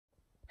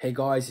Hey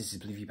guys, this is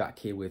Bluey back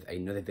here with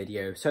another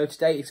video. So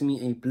today it's going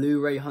to be a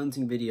Blu-ray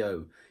hunting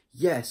video.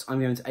 Yes, I'm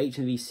going to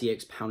HMV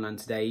CX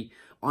Poundland today.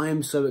 I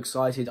am so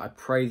excited. I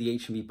pray the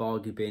HMV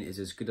bargain bin is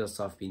as good as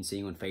I've been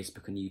seeing on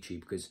Facebook and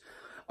YouTube, because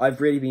I've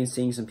really been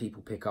seeing some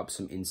people pick up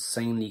some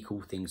insanely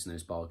cool things in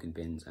those bargain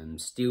bins, and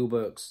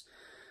steelbooks,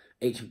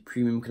 HMV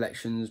premium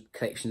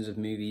collections of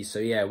movies. So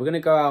yeah, we're going to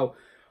go out.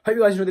 Hope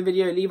you guys enjoyed the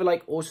video. Leave a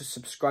like, also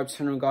subscribe to the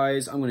channel,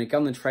 guys. I'm going to get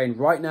on the train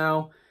right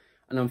now,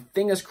 and I'm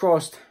fingers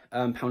crossed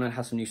Poundland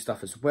has some new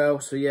stuff as well.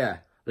 So yeah,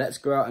 let's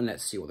go out and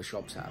let's see what the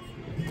shops have.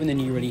 In the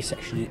new release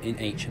section in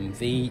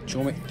HMV,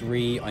 John Wick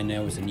 3 I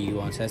know is the new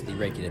one, so that's the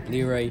regular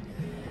Blu-ray.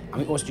 And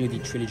we also do the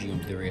trilogy on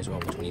Blu-ray as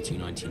well for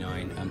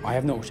 $22.99. I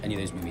have not watched any of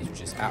those movies, which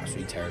is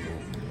absolutely terrible.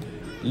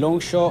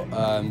 Long Shot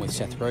with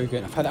Seth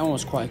Rogen. I've heard that one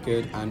was quite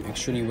good, and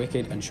Extremely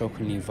Wicked and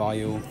Shockingly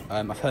Vile.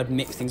 I've heard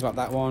mixed things about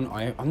that one.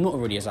 I'm not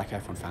really a Zac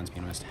Efron fan, to be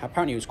honest.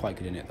 Apparently it was quite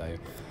good in it though.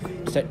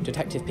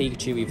 Detective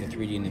Pikachu with the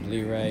 3D and the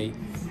Blu-ray.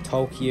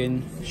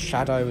 Tolkien,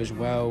 Shadow as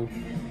well.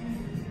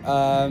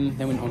 Then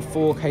went on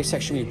 4K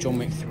section with John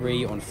Wick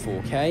 3 on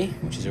 4K,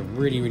 which is a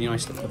really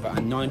nice look cover,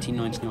 and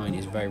 $19.99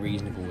 is very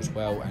reasonable as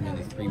well. And then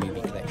the 3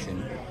 movie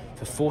collection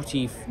for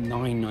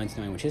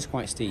 $49.99, which is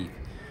quite steep.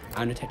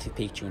 And Detective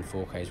Pikachu on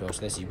 4K as well.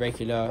 So there's the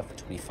regular for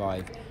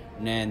 $25,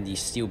 and then the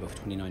steelbook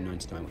for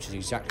 $29.99, which is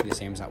exactly the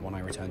same as that one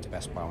I returned to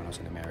Best Buy when I was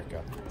in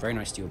America. Very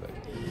nice steelbook.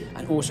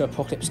 And also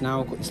Apocalypse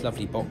Now got this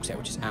lovely box set,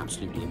 which is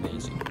absolutely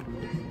amazing.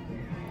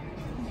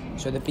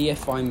 So the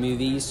BFI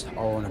movies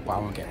are on a buy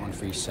one get one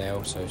free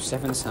sale. So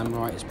Seven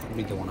Samurai is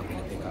probably the one I'm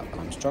going to pick up, and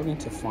I'm struggling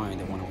to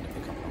find the one I'm going to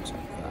pick up alongside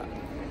for that.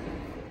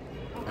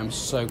 I'm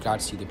so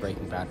glad to see the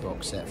Breaking Bad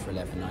box set for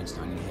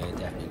 $11.99 in here.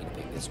 Definitely going to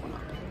pick this one up.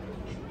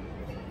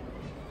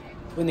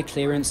 In the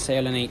clearance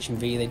sale in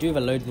HMV, they do have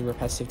a load of the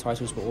repetitive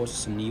titles, but also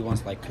some new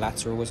ones like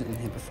Collateral wasn't in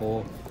here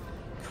before.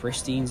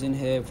 Christine's in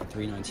here for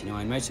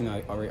 $3.99. Most of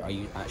them are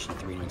actually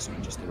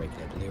 $3.99, just the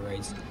regular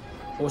Blu-rays.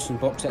 Also some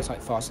box sets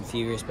like Fast and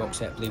Furious box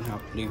set,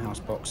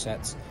 Blumhouse box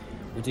sets.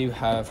 We do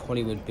have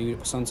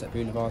Sunset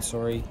Boulevard,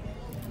 sorry.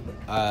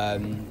 Les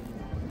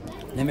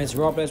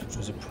Miserables, which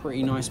was a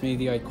pretty nice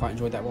movie. I quite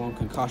enjoyed that one.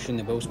 Concussion,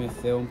 the Will Smith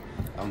film,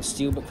 on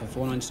steelbook for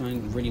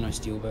 $4.99. Really nice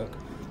steelbook.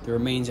 The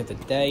Remains of the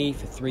Day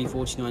for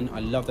 $3.49.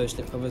 I love those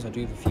slipcovers. I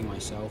do have a few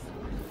myself.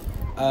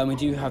 We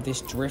do have this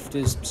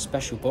Drifters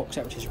special box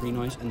set, which is really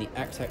nice, and the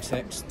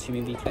XXX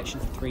 2-movie collection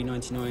for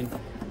 $3.99.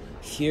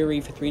 Fury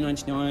for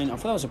 $3.99. I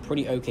thought that was a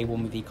pretty okay war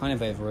movie, kind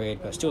of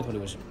overrated, but still thought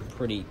it was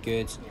pretty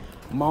good.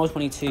 Miles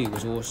 22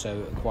 was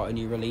also quite a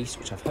new release,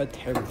 which I've heard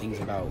terrible things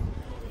about,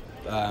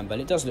 but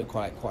it does look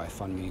quite a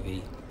fun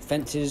movie.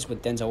 Fences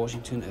with Denzel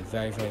Washington, a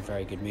very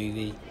good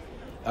movie.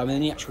 And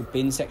in the actual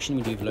bin section,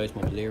 we do have loads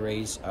more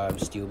Blu-rays,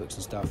 steelbooks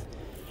and stuff.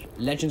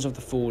 Legends of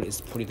the Fall is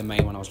probably the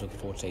main one I was looking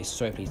for today,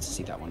 so pleased to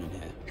see that one in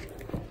here.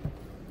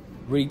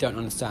 Really don't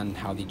understand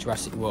how the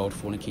Jurassic World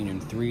Fallen Kingdom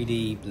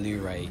 3D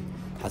Blu-ray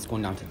has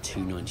gone down to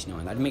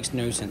 $2.99. That makes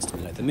no sense to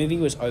me. Like, the movie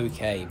was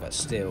okay, but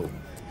still.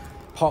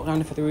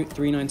 Parkland for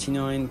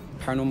 $3.99,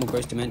 Paranormal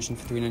Gross Dimension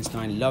for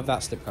 $3.99. Love that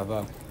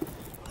slipcover.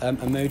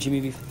 Emoji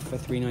Movie for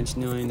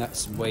 $3.99.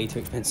 That's way too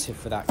expensive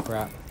for that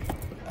crap.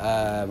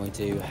 We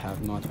do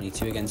have Mar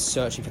 22 again,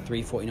 Searching for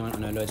 $3.49. I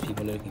know loads of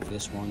people are looking for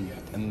this one.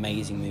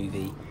 Amazing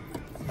movie.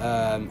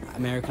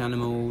 American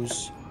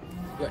Animals.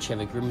 We actually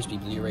have a Grimsby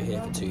Blu-ray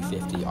here for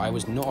 $2.50. I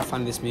was not a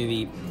fan of this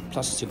movie,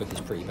 plus the steelbook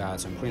is pretty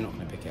bad, so I'm probably not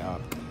going to pick it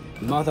up.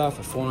 Mother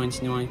for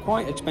 $4.99,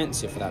 quite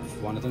expensive for that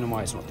one. I don't know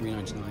why it's not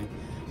 $3.99.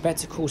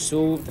 Better Call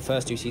Saul, the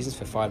first 2 seasons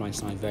for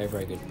 $5.99,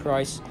 very good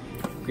price.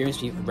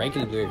 Grimsby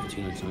regular Blu-ray for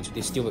 $2.99, so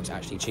this steelbook's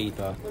actually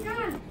cheaper.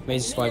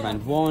 Amazing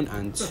Spider-Man 1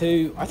 and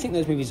 2. I think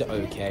those movies are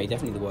okay,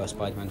 definitely the worst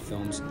Spider-Man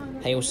films.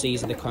 Hail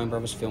Caesar, the Coen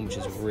Brothers film, which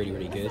is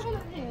really good.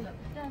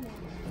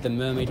 The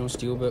Mermaid on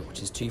steelbook,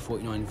 which is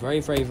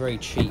 $2.49, very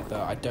cheap,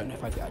 but I don't know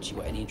if I've actually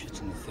got any interest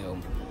in the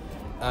film.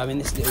 In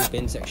this little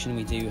bin section,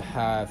 we do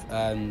have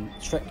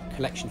Shrek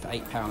collection for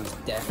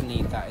 £8.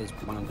 Definitely that is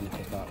one I'm going to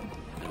pick up.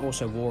 And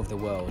also War of the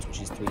Worlds,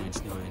 which is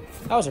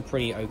 $3.99. That was a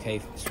pretty okay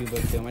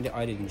steelbook film.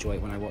 I did enjoy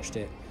it when I watched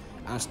it.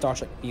 And Star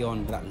Trek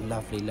Beyond with that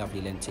lovely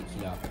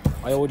lenticular.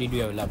 I already do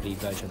have a lovely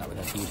version of that with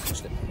a beautiful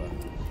slipcover.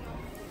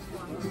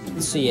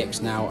 The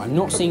CX now, I'm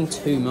not seeing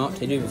too much.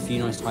 They do have a few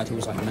nice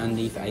titles like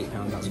Mandy for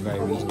 £8. That's very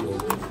reasonable.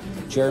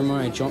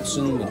 Jeremiah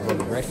Johnson with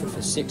Robert Redford for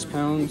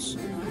 £6.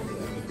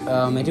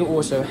 They do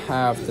also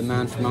have The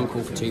Man from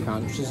U.N.C.L.E. for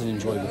 £2, which is an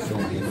enjoyable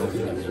film.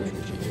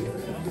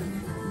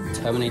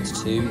 Terminator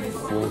 2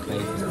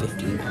 4K for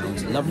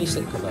 £15. Lovely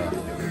slipcover.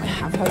 I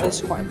have heard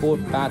there's quite a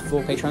bad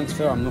 4K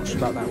transfer. I'm not sure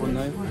about that one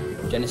though.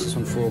 Genesis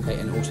on 4K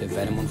and also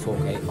Venom on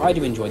 4K. I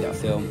do enjoy that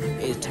film.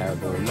 It is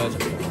terrible. Loads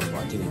of problems, but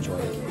I do enjoy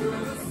it.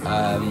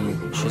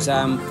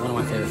 Shazam, one of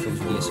my favourite films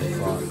of the year so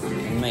far.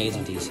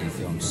 Amazing DC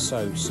film.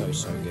 So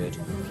good.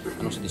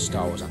 And also the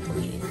Star Wars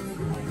anthology.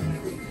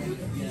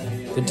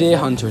 The Deer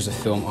Hunter is a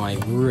film I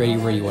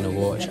really want to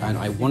watch, and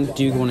I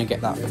do want to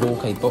get that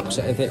 4K box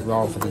set of it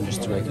rather than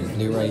just a regular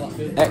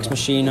Blu-ray. Ex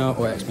Machina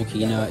or Ex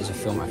Machina is a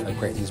film I've heard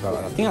great things about.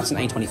 I think that's an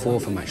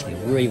A24 film actually.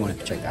 I really want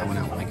to check that one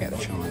out when I get the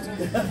chance.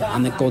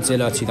 And the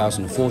Godzilla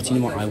 2014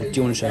 one, I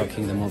do want to check out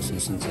King of the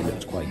Monsters since it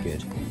looks quite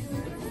good.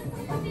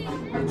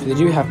 So they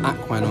do have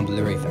Aquaman on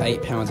Blu-ray for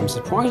 £8. I'm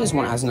surprised this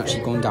one hasn't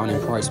actually gone down in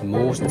price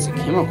more since it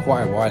came out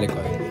quite a while ago.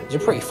 It's a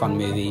pretty fun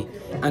movie.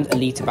 And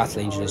Alita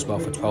Battle Angel as well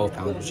for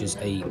 £12, which is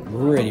a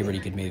really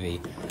good movie.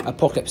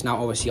 Apocalypse Now,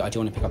 obviously, I do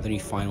want to pick up the new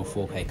final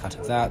 4K cut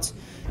of that.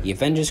 The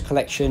Avengers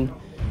collection.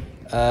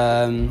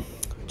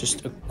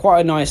 Quite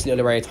a nice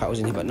little array of titles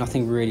in here, but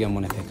nothing really I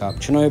want to pick up.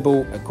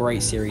 Chernobyl, a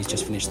great series,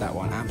 just finished that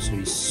one.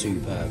 Absolutely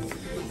superb.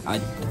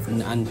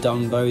 And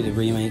Dumbo, the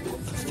remake,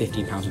 for £15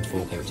 in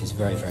 4K, which is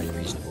very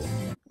reasonable.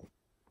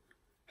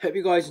 Hope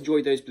you guys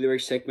enjoyed those Blu-ray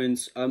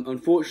segments.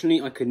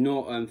 Unfortunately, I could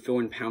not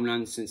film in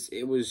Poundland since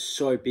it was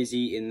so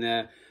busy in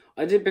there.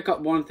 I did pick up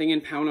one thing in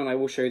Poundland. I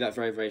will show you that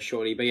very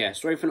shortly. But yeah,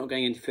 sorry for not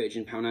getting into footage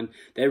in Poundland.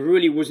 There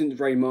really wasn't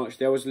very much.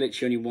 There was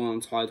literally only one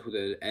title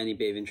that had any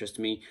bit of interest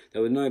to me.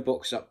 There were no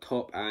boxes up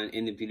top, and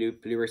in the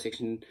Blu-ray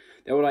section,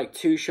 there were like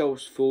 2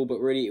 shelves full, but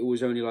really it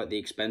was only like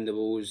the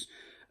Expendables,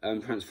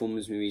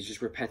 Transformers movies,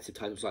 just repetitive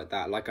titles like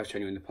that, like I've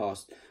shown you in the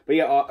past. But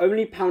yeah, our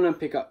only Poundland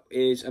pickup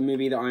is a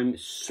movie that I'm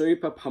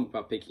super pumped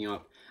about picking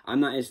up,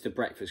 and that is The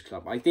Breakfast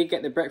Club. I did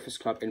get The Breakfast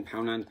Club in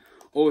Poundland.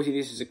 Obviously,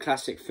 this is a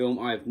classic film.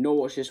 I have not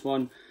watched this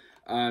one.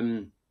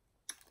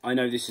 I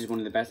know this is one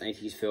of the best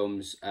 80s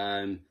films,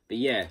 but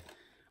yeah.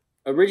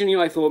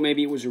 Originally, I thought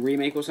maybe it was a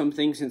remake or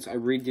something, since I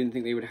really didn't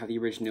think they would have the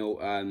original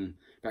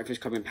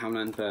Breakfast Club in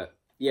Poundland, but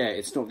yeah,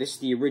 it's not. This is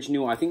the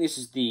original. I think this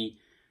is the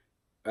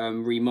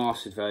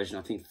remastered version.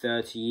 I think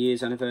 30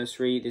 years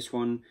anniversary, this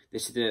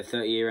is the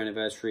 30-year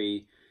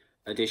anniversary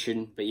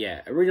edition. But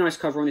yeah, a really nice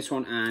cover on this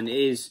one, and it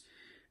is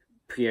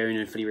pre-owned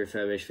and fully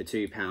refurbished for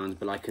 £2,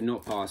 but I could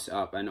not pass it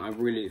up, and I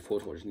really look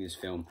forward to watching this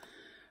film.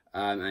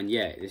 And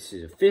yeah, this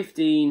is a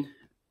 15.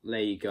 There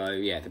you go.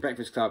 Yeah, The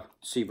Breakfast Club,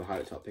 super high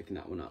at the top, picking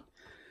that one up.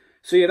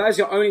 So yeah, that is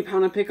your only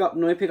Poundland pickup.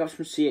 No pickups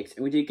from CX,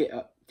 and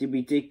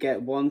we did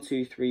get 1,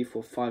 2, 3,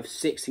 4, 5,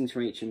 6 things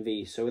from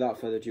HMV. So without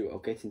further ado, I'll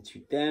get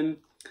into them.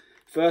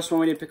 First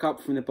one we did pick up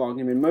from the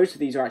bargain bin. Most of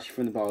these are actually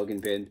from the bargain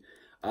bin.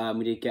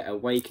 We did get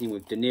Awakening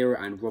with De Niro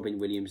and Robin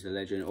Williams, the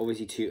legend.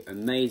 Obviously, 2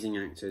 amazing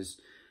actors.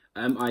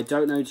 I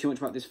don't know too much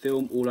about this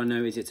film. All I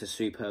know is it's a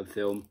superb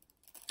film,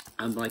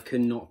 but I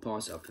could not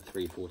pass it up for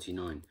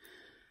 $3.49.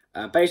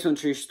 Based on a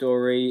true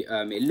story,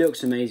 it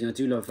looks amazing. I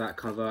do love that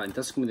cover, and it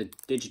does come with a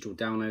digital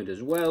download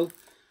as well.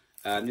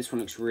 This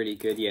one looks really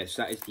good. Yes,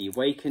 that is The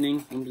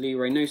Awakening on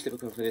Blu-ray. No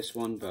slipcover for this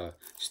one, but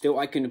still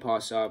I couldn't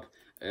pass it up.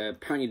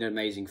 Apparently an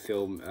amazing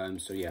film,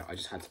 so yeah, I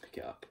just had to pick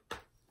it up.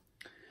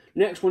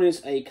 Next one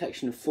is a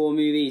collection of 4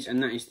 movies,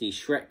 and that is the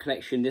Shrek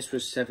collection. This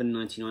was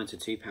 $7.99 to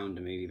 £2 a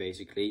movie,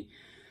 basically.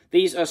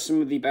 These are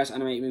some of the best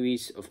animated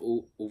movies of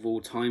all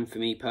time for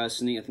me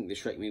personally. I think the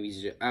Shrek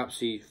movies are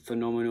absolutely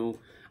phenomenal.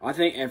 I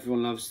think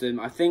everyone loves them.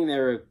 I think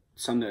there are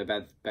some that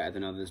are better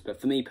than others,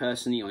 but for me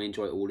personally, I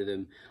enjoy all of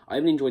them. I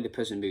even enjoyed the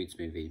Puss in Boots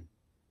movie.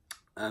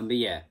 But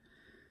yeah.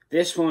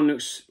 This one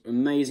looks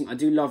amazing. I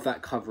do love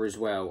that cover as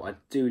well. I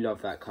do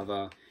love that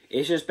cover.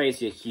 It's just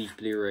basically a huge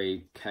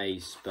Blu-ray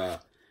case,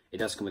 but it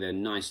does come with a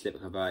nice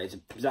slipcover. It's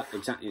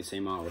exactly the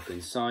same artwork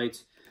inside.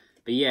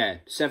 But yeah,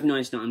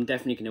 $7.99. I'm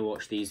definitely going to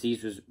watch these.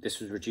 This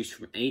was reduced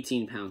from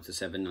 £18 to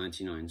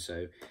 $7.99.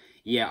 So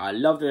yeah, I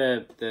love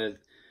the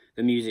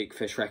music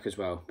for Shrek as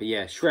well. But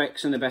yeah,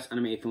 Shrek's one of the best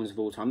animated films of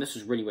all time. This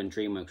was really when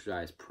DreamWorks was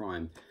at its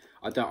prime.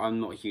 I'm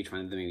not a huge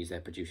fan of the movies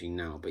they're producing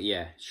now. But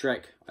yeah,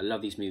 Shrek, I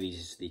love these movies.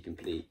 It's the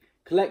complete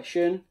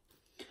collection.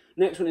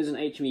 Next one is an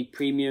HMV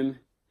Premium,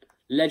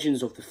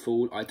 Legends of the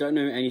Fall. I don't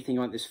know anything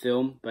about this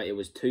film, but it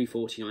was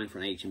 $2.49 for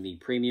an HMV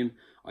Premium.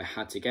 I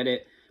had to get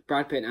it.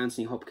 Brad Pitt and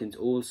Anthony Hopkins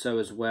also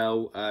as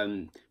well.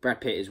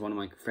 Brad Pitt is one of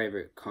my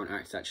favourite current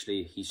actors,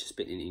 actually. He's just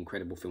been in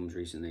incredible films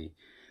recently.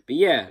 But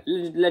yeah,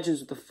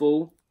 Legends of the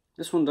Fall.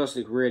 This one does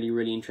look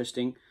really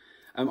interesting.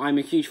 I'm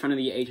a huge fan of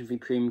the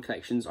HMV Premium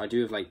collections. I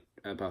do have like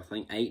about, I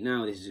think, 8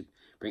 now. This is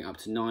bring it up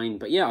to 9.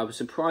 But yeah, I was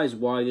surprised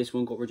why this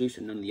one got reduced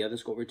and none of the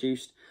others got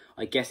reduced.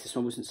 I guess this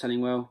one wasn't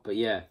selling well. But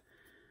yeah,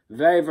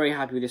 very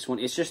happy with this one.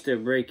 It's just a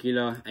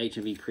regular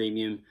HMV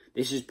Premium.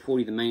 This is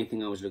probably the main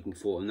thing I was looking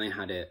for, and they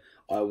had it.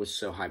 I was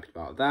so hyped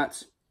about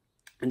that.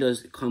 It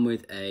does come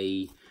with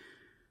a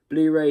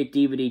Blu-ray,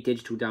 DVD,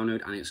 digital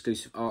download, and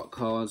exclusive art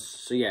cards.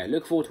 So yeah,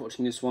 look forward to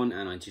watching this one,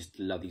 and I just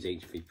love these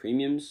HMV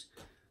Premiums.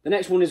 The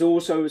next one is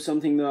also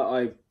something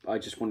that I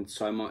just wanted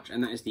so much,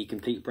 and that is the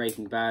Complete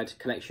Breaking Bad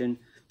collection.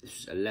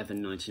 This was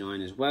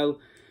 $11.99 as well.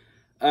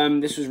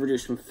 This was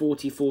reduced from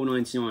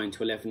 $44.99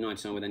 to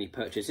 $11.99 with any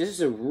purchase. This is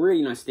a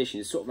really nice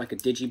edition. It's sort of like a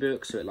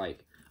digibook, so it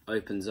like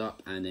opens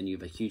up, and then you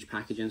have a huge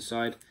package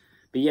inside.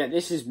 But yeah,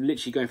 this is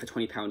literally going for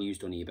 £20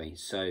 used on eBay.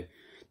 So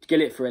to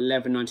get it for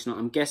 $11.99,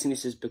 I'm guessing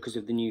this is because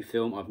of the new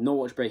film. I've not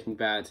watched Breaking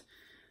Bad.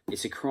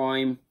 It's a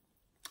crime.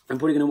 I'm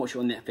probably going to watch it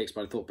on Netflix,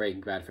 but I thought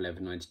Breaking Bad for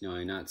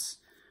 $11.99.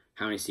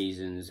 how many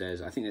seasons.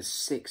 I think there's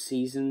 6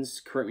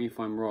 seasons. Correct me if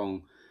I'm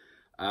wrong.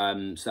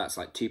 So that's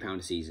like £2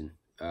 a season,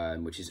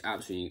 which is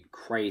absolutely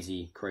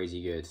crazy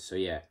good. So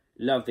yeah,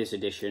 love this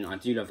edition. I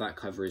do love that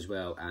cover as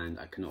well, and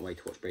I cannot wait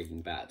to watch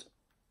Breaking Bad.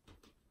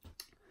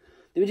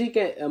 Then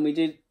we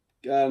did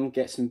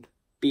get some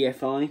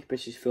BFI,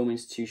 British Film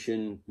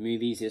Institution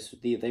movies.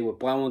 They were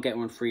buy one get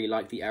one free,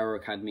 like the Arrow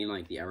Academy,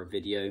 like the Arrow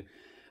Video.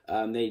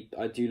 I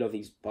do love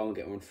these buy one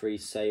get one free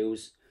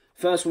sales.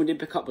 First one we did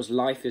pick up was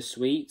Life is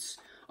Sweet.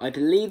 I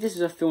believe this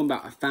is a film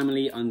about a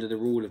family under the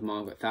rule of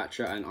Margaret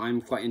Thatcher, and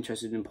I'm quite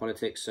interested in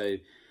politics, so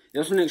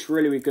this one looks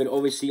really good.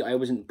 Obviously, I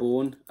wasn't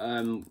born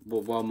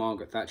while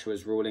Margaret Thatcher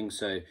was ruling,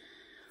 so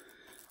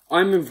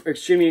I'm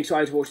extremely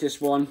excited to watch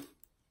this one.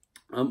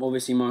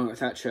 Obviously, Margaret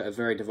Thatcher, a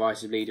very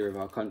divisive leader of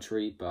our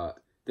country, but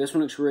this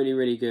one looks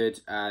really good,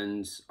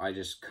 and I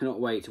just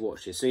cannot wait to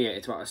watch this. So yeah,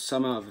 it's about a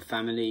summer of a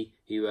family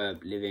who are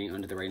living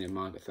under the reign of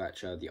Margaret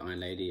Thatcher, the Iron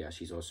Lady, as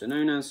she's also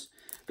known as.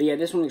 But yeah,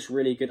 this one looks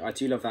really good. I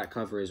do love that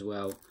cover as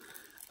well.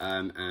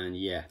 And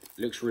yeah,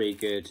 looks really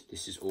good.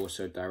 This is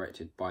also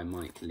directed by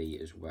Mike Lee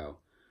as well.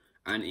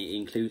 And it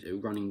includes a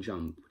running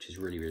jump, which is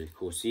really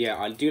cool. So yeah,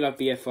 I do love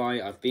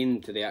BFI. I've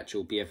been to the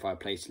actual BFI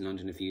place in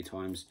London a few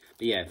times.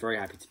 But yeah, very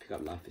happy to pick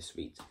up Life is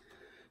Sweet.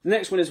 The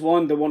next one is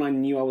the one I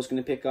knew I was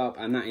going to pick up,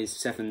 and that is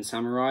Seven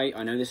Samurai.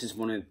 I know this is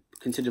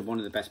considered one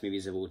of the best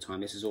movies of all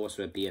time. This is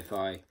also a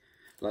BFI.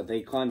 Like,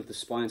 the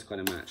spines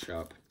kind of match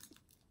up,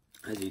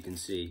 as you can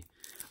see.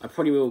 I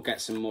probably will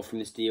get some more from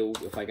this deal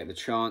if I get the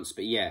chance,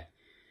 but yeah.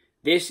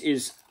 This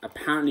is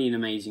apparently an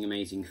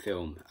amazing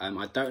film.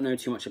 I don't know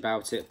too much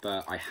about it,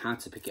 but I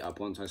had to pick it up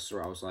once I saw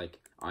it. I was like,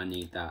 I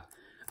need that.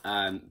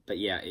 But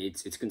yeah,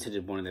 it's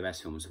considered one of the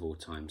best films of all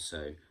time,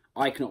 so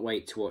I cannot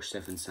wait to watch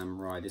Seven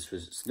Samurai. This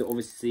was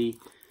obviously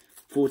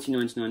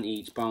 $14.99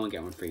 each, buy one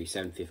get one free,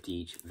 $7.50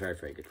 each.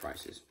 Very good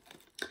prices.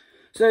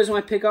 So those are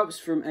my pickups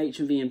from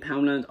HMV and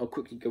Poundland. I'll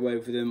quickly go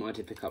over them. I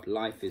did pick up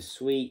Life is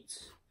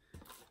Sweet,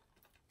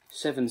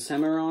 Seven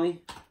Samurai,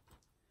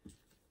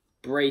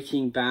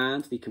 Breaking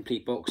Bad, the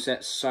complete box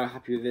set. So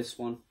happy with this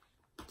one.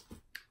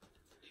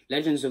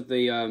 Legends of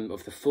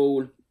the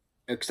Fall,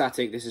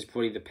 Ecstatic. This is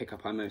probably the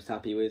pickup I'm most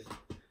happy with.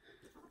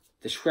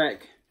 The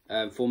Shrek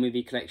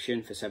 4-movie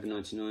collection for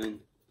 $7.99.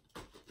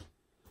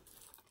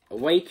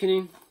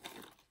 Awakening,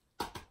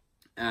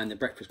 and The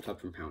Breakfast Club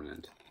from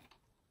Poundland.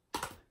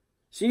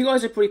 So you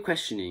guys are probably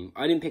questioning,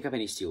 I didn't pick up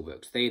any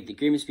steelbooks. They had the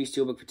Grimsby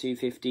steelbook for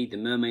 $2.50, the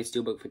Mermaid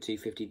steelbook for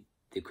 $2.50,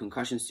 the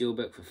Concussion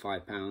steelbook for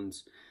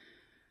 £5.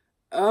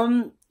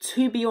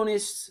 To be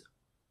honest,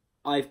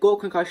 I've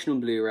got Concussion on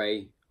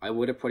Blu-ray. I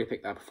would have probably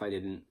picked that up if I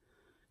didn't.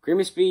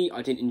 Grimsby,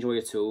 I didn't enjoy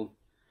at all.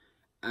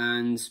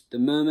 And The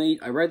Mermaid,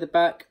 I read the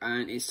back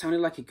and it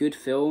sounded like a good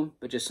film,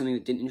 but just something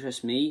that didn't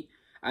interest me.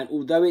 And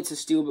although it's a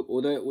steelbook,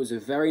 although it was a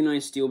very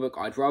nice steelbook,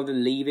 I'd rather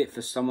leave it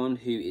for someone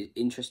who is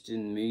interested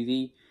in the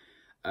movie,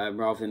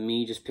 rather than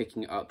me just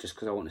picking it up just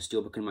because I want a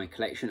steelbook in my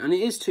collection. And it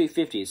is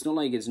 $2.50. It's not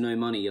like it's no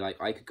money.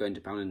 Like, I could go into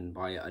Poundland and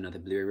buy another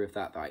Blu-ray of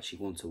that I actually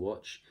want to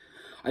watch.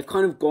 I've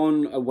kind of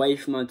gone away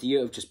from the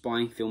idea of just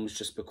buying films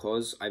just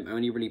because. I'm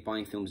only really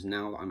buying films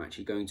now that I'm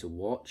actually going to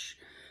watch.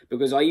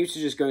 Because I used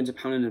to just go into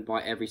Poundland and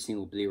buy every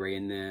single Blu-ray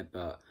in there,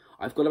 but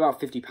I've got about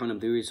 £50 on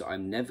Blu-rays that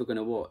I'm never going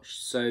to watch.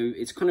 So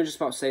it's kind of just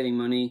about saving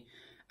money,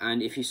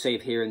 and if you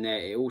save here and there,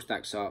 it all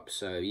stacks up.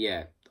 So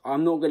yeah,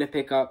 I'm not going to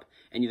pick up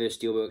any of those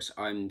steelbooks.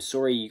 I'm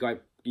sorry, you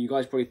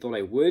guys probably thought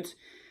I would.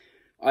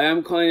 I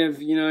am kind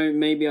of, you know,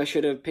 maybe I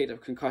should have picked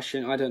up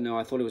Concussion. I don't know.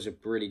 I thought it was a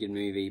really good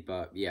movie,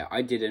 but yeah,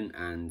 I didn't,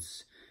 and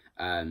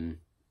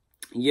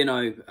you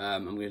know,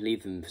 I'm going to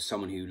leave them for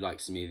someone who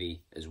likes the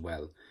movie as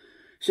well.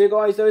 So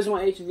guys, those are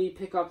my HMV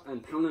pickups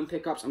and Poundland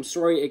pickups. I'm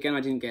sorry, again, I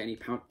didn't get any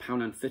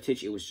Poundland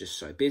footage. It was just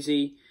so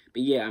busy.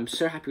 But yeah, I'm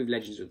so happy with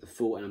Legends of the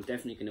Fall, and I'm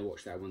definitely going to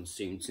watch that one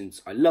soon, since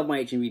I love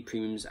my HMV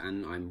premiums,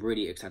 and I'm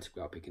really excited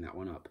about picking that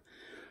one up.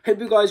 Hope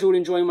you guys are all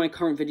enjoying my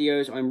current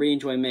videos. I'm really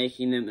enjoying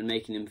making them and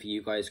making them for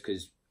you guys,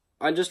 because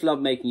I just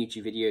love making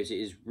YouTube videos.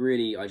 It is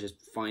really, I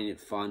just find it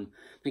fun.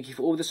 Thank you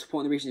for all the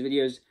support in the recent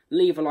videos.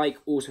 Leave a like,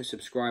 also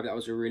subscribe. That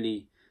was a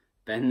really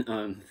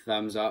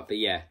thumbs up. But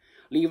yeah,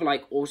 leave a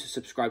like, also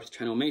subscribe to the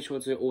channel. Make sure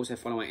to also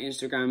follow my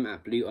Instagram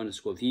at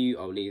blue_view.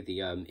 I'll leave the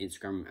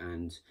Instagram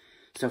and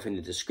stuff in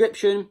the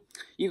description.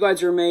 You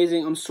guys are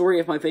amazing. I'm sorry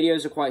if my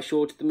videos are quite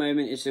short at the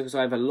moment. It's because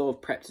I have a lot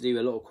of prep to do,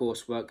 a lot of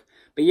coursework.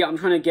 But yeah, I'm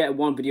trying to get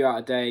one video out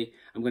a day.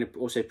 I'm going to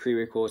also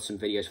pre-record some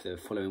videos for the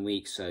following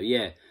week. So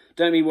yeah,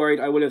 don't be worried.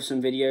 I will have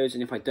some videos,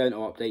 and if I don't,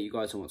 I'll update you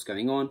guys on what's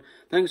going on.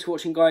 Thanks for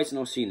watching, guys, and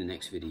I'll see you in the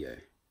next video.